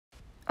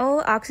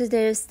All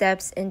oxidative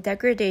steps in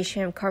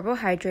degradation of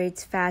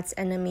carbohydrates, fats,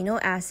 and amino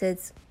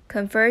acids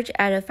converge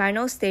at a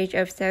final stage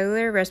of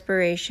cellular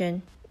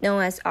respiration,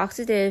 known as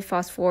oxidative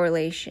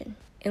phosphorylation,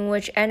 in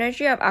which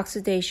energy of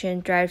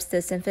oxidation drives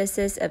the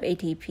synthesis of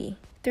ATP.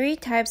 3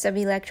 types of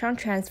electron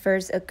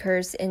transfers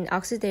occurs in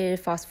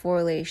oxidative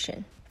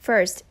phosphorylation.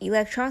 First,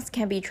 electrons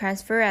can be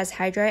transferred as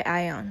hydride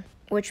ion,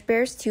 which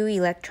bears 2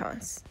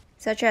 electrons,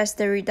 such as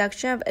the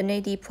reduction of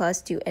NAD+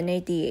 to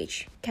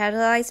NADH,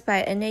 catalyzed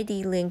by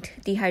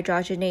NAD-linked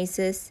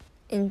dehydrogenases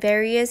in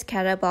various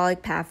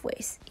catabolic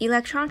pathways.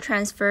 Electron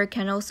transfer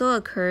can also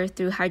occur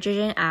through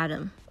hydrogen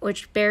atom,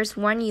 which bears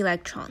 1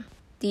 electron.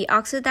 The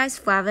oxidized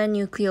flavin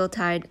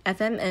nucleotide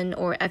FMN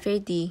or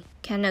FAD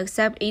can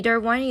accept either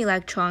 1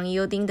 electron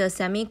yielding the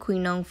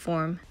semiquinone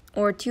form,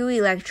 or 2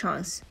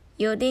 electrons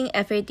yielding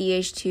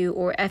FADH2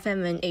 or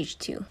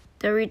FMNH2.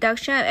 The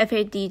reduction of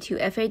FAD to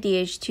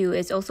FADH2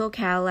 is also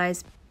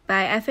catalyzed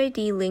by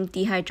FAD-linked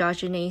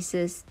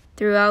dehydrogenases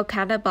throughout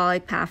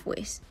catabolic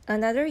pathways.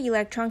 Another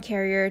electron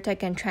carrier that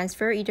can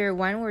transfer either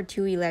 1 or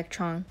 2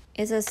 electrons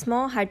is a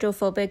small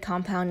hydrophobic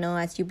compound known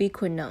as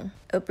ubiquinone,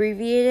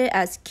 abbreviated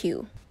as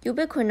Q.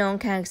 Ubiquinone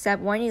can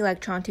accept 1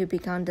 electron to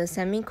become the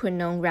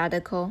semiquinone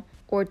radical,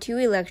 or 2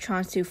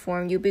 electrons to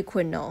form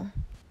ubiquinol,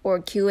 or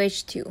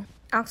QH2.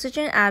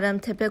 Oxygen atom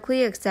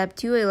typically accept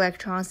 2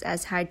 electrons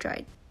as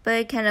hydride, but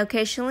it can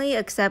occasionally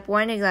accept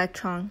 1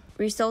 electron,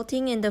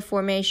 resulting in the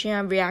formation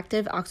of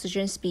reactive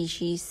oxygen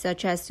species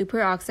such as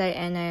superoxide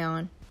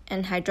anion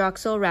and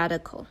hydroxyl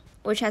radical,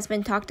 which has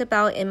been talked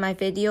about in my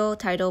video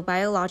titled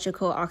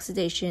Biological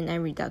Oxidation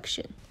and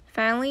Reduction.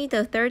 Finally,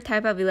 the 3rd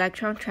type of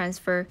electron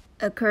transfer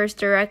occurs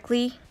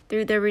directly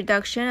through the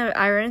reduction of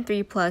iron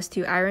 3+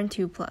 to iron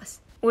 2+,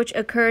 which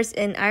occurs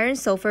in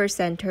iron-sulfur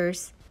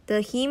centers,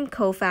 the heme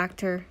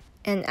cofactor,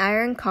 and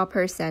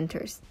iron-copper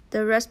centers.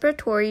 The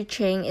respiratory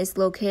chain is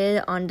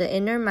located on the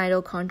inner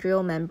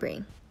mitochondrial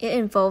membrane. It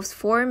involves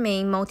 4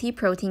 main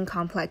multi-protein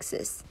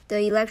complexes. The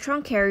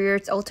electron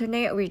carriers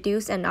alternate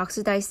reduced and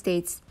oxidized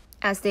states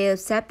as they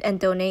accept and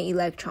donate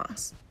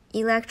electrons.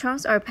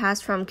 Electrons are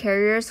passed from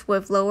carriers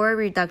with lower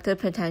reductive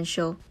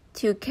potential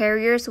to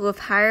carriers with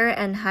higher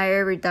and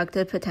higher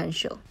reductive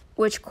potential,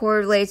 which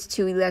correlates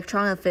to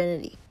electron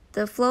affinity.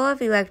 The flow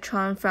of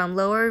electrons from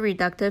lower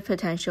reductive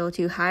potential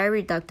to higher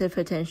reductive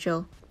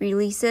potential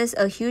releases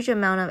a huge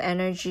amount of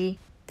energy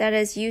that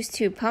is used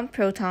to pump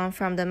protons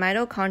from the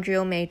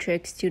mitochondrial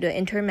matrix to the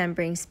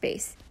intermembrane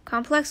space.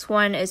 Complex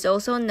 1 is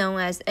also known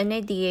as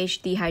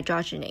NADH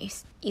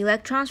dehydrogenase.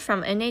 Electrons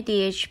from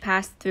NADH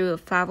pass through a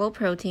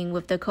flavoprotein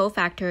with the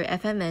cofactor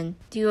FMN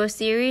to a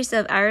series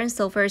of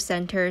iron-sulfur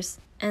centers,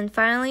 and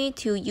finally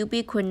to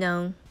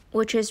ubiquinone,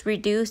 which is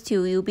reduced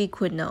to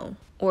ubiquinol,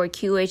 or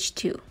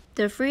QH2.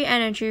 The free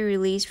energy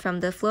released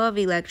from the flow of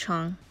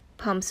electron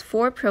pumps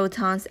 4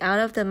 protons out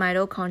of the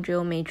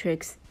mitochondrial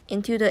matrix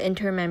into the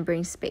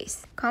intermembrane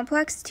space.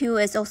 Complex 2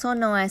 is also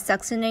known as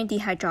succinate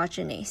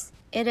dehydrogenase.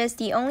 It is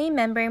the only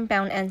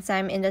membrane-bound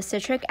enzyme in the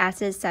citric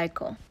acid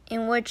cycle,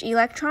 in which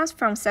electrons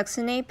from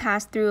succinate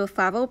pass through a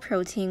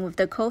flavoprotein with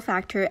the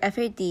cofactor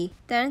FAD,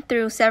 then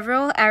through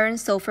several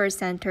iron-sulfur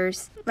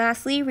centers,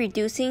 lastly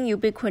reducing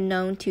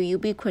ubiquinone to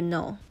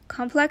ubiquinol.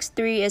 Complex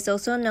 3 is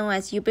also known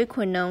as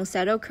ubiquinone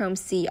cytochrome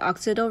C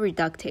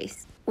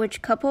oxidoreductase,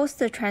 which couples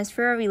the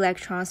transfer of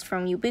electrons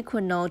from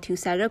ubiquinol to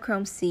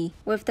cytochrome C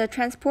with the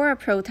transport of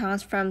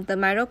protons from the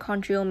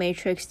mitochondrial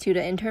matrix to the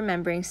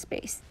intermembrane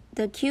space.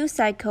 The Q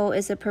cycle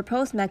is a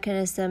proposed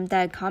mechanism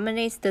that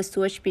accommodates the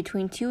switch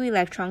between 2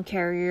 electron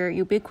carrier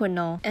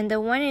ubiquinol and the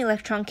 1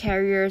 electron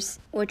carriers,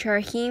 which are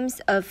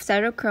hemes of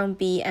cytochrome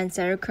B and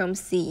cytochrome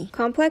C.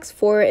 Complex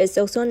 4 is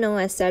also known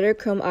as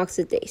cytochrome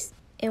oxidase,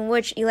 in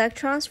which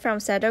electrons from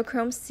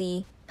cytochrome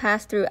C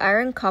pass through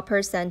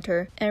iron-copper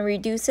center and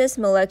reduces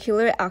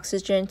molecular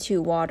oxygen to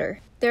water.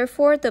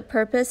 Therefore, the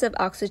purpose of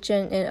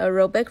oxygen in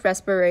aerobic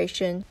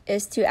respiration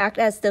is to act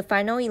as the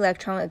final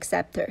electron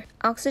acceptor.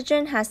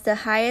 Oxygen has the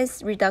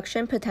highest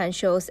reduction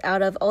potentials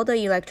out of all the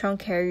electron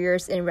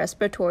carriers in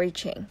respiratory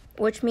chain,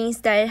 which means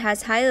that it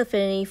has high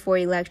affinity for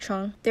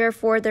electron.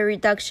 Therefore, the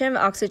reduction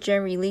of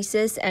oxygen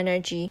releases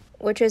energy,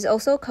 which is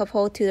also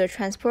coupled to the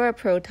transport of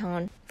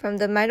proton from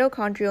the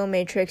mitochondrial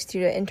matrix to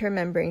the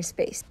intermembrane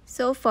space.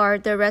 So far,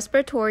 the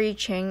respiratory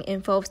chain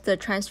involves the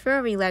transfer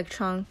of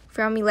electron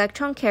from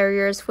electron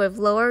carriers with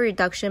lower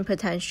reduction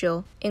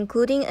potential,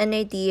 including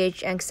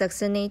NADH and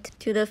succinate,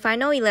 to the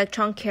final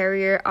electron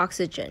carrier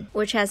oxygen,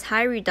 which has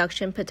high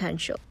reduction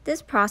potential.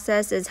 This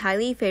process is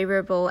highly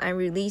favorable and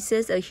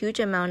releases a huge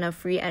amount of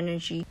free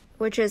energy,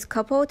 which is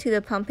coupled to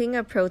the pumping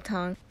of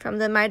proton from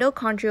the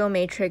mitochondrial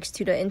matrix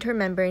to the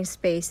intermembrane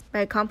space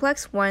by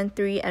complex 1,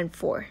 3, and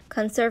 4,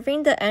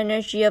 conserving the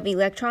energy of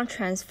electron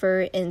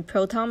transfer in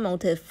proton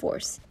motive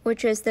force,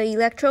 which is the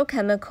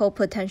electrochemical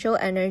potential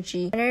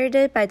energy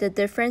generated by the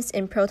difference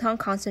in proton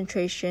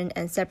concentration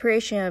and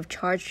separation of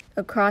charge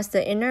across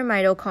the inner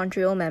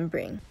mitochondrial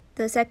membrane.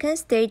 The second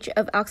stage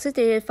of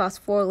oxidative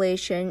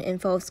phosphorylation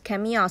involves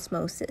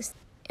chemiosmosis,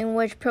 in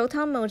which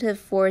proton motive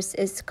force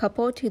is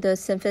coupled to the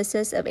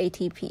synthesis of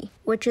ATP,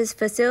 which is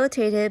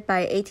facilitated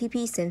by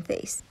ATP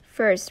synthase.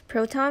 First,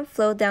 protons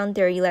flow down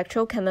their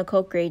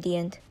electrochemical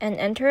gradient and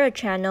enter a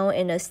channel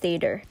in a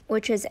stator,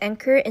 which is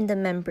anchored in the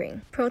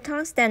membrane.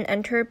 Protons then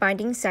enter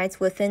binding sites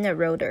within a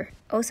rotor,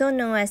 also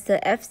known as the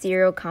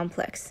F0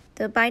 complex.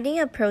 The binding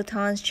of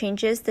protons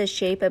changes the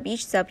shape of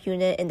each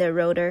subunit in the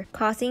rotor,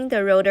 causing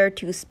the rotor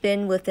to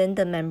spin within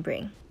the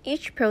membrane.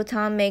 Each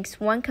proton makes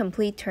one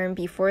complete turn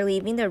before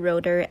leaving the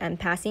rotor and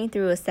passing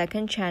through a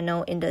second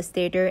channel in the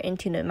stator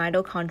into the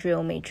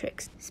mitochondrial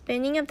matrix.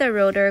 Spinning of the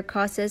rotor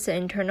causes the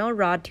internal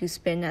rod to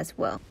spin as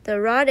well. The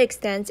rod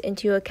extends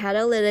into a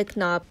catalytic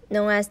knob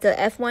known as the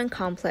F1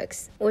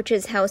 complex, which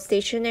is held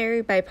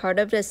stationary by part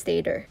of the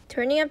stator.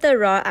 Turning of the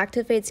rod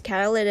activates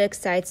catalytic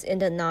sites in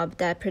the knob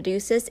that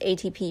produces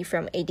ATP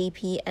from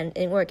ADP and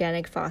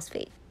inorganic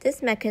phosphate.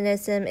 This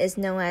mechanism is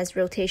known as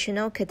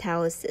rotational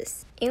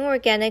catalysis.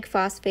 Inorganic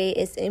phosphate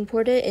is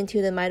imported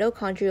into the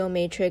mitochondrial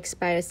matrix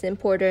by a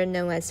symporter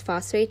known as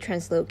phosphate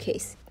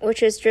translocase,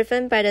 which is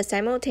driven by the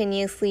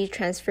simultaneously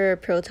transfer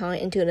of proton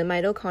into the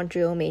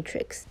mitochondrial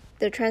matrix.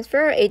 The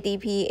transfer of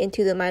ADP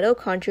into the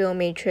mitochondrial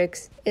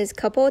matrix is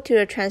coupled to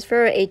the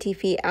transfer of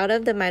ATP out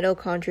of the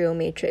mitochondrial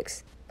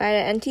matrix by the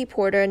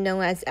antiporter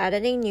known as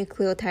adenine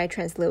nucleotide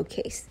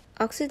translocase.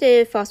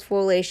 Oxidative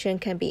phosphorylation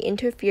can be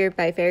interfered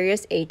by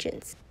various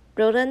agents.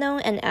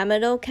 Rotenone and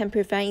amidol can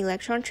prevent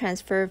electron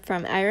transfer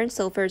from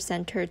iron-sulfur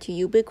center to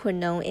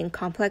ubiquinone in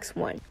complex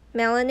 1.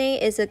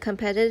 Malonate is a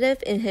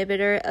competitive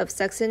inhibitor of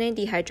succinate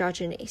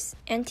dehydrogenase.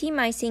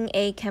 Antimycin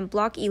A can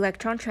block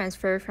electron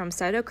transfer from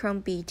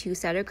cytochrome B to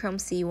cytochrome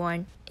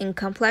C1 in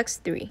complex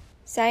 3.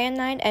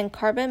 Cyanide and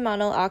carbon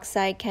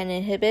monoxide can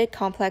inhibit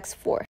complex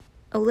 4.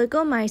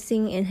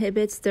 Oligomycin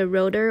inhibits the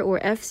rotor or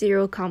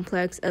F0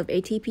 complex of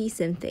ATP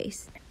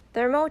synthase.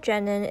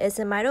 Thermogenin is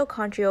a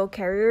mitochondrial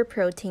carrier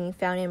protein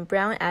found in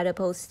brown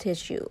adipose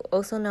tissue,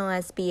 also known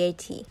as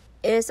BAT. It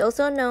is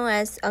also known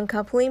as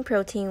uncoupling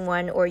protein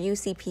 1 or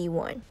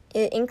UCP1.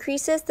 It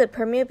increases the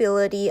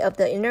permeability of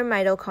the inner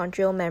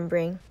mitochondrial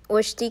membrane,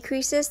 which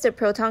decreases the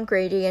proton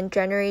gradient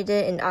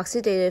generated in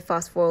oxidative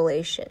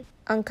phosphorylation,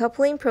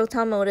 uncoupling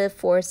proton motive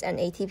force and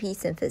ATP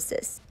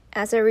synthesis.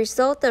 As a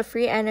result, the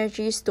free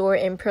energy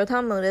stored in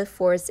proton motive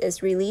force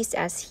is released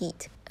as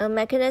heat, a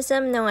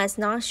mechanism known as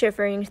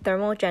non-shivering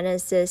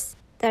thermogenesis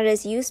that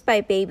is used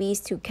by babies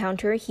to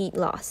counter heat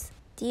loss.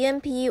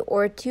 DNP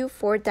or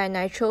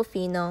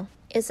 2,4-dinitrophenol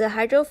is a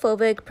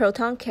hydrophobic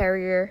proton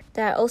carrier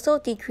that also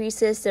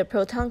decreases the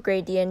proton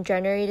gradient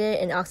generated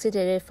in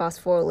oxidative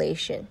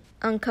phosphorylation,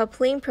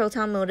 uncoupling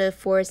proton motive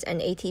force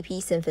and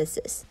ATP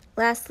synthesis.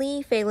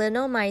 Lastly,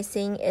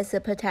 phalinomycin is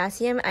a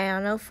potassium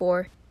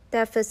ionophore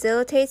that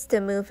facilitates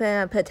the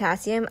movement of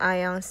potassium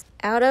ions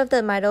out of the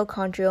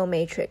mitochondrial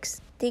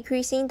matrix,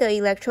 decreasing the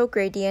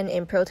electrogradient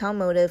in proton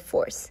motive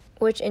force,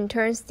 which in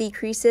turn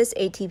decreases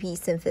ATP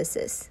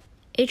synthesis.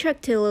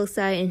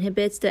 Atractyloside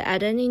inhibits the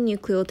adenine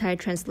nucleotide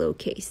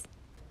translocase.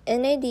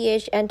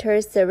 NADH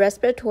enters the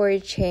respiratory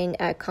chain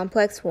at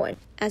complex 1.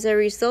 As a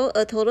result,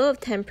 a total of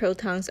 10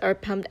 protons are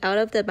pumped out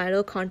of the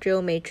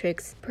mitochondrial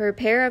matrix per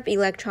pair of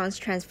electrons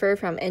transferred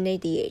from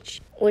NADH,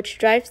 which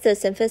drives the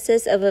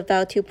synthesis of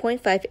about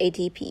 2.5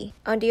 ATP.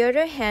 On the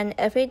other hand,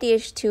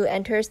 FADH2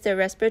 enters the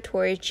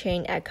respiratory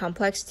chain at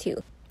complex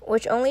 2,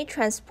 which only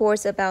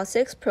transports about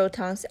 6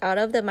 protons out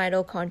of the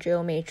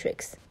mitochondrial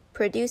matrix,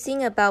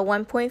 producing about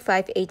 1.5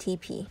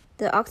 ATP.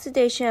 The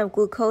oxidation of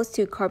glucose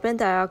to carbon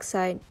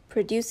dioxide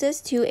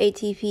produces 2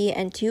 ATP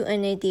and 2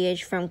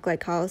 NADH from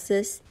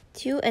glycolysis,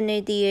 2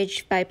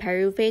 NADH by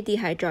pyruvate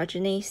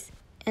dehydrogenase,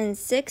 and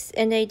 6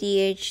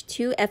 NADH,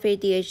 2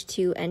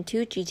 FADH2, and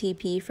 2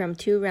 GTP from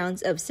 2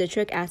 rounds of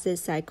citric acid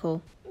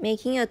cycle,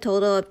 making a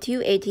total of 2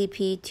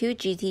 ATP, 2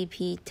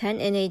 GTP, 10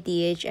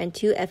 NADH, and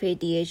 2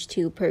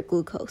 FADH2 per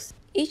glucose.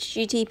 Each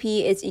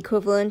GTP is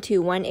equivalent to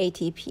 1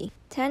 ATP.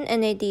 10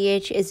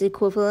 NADH is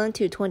equivalent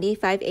to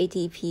 25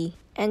 ATP,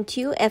 and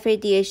 2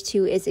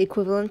 FADH2 is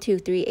equivalent to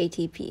 3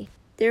 ATP.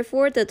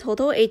 Therefore, the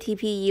total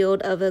ATP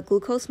yield of a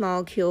glucose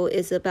molecule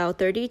is about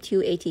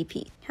 32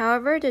 ATP.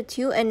 However, the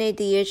 2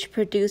 NADH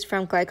produced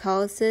from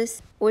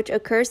glycolysis, which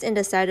occurs in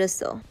the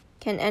cytosol,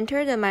 can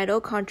enter the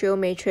mitochondrial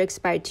matrix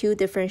by 2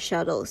 different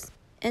shuttles.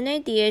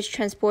 NADH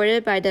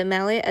transported by the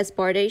malate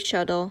aspartate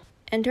shuttle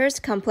enters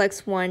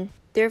complex 1,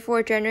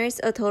 therefore generates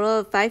a total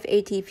of 5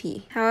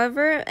 ATP.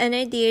 However,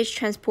 NADH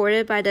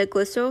transported by the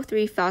glycerol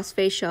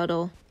 3-phosphate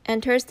shuttle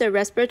enters the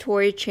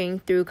respiratory chain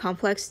through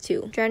complex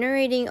 2,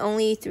 generating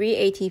only 3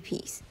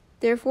 ATPs.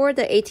 Therefore,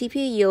 the ATP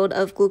yield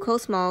of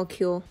glucose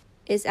molecule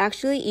is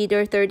actually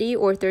either 30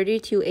 or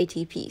 32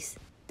 ATPs,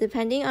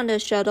 depending on the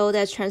shuttle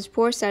that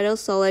transports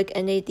cytosolic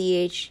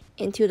NADH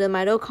into the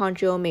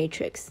mitochondrial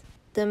matrix.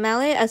 The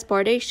malate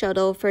aspartate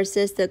shuttle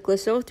versus the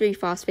glycerol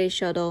 3-phosphate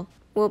shuttle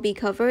will be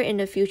covered in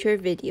a future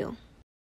video.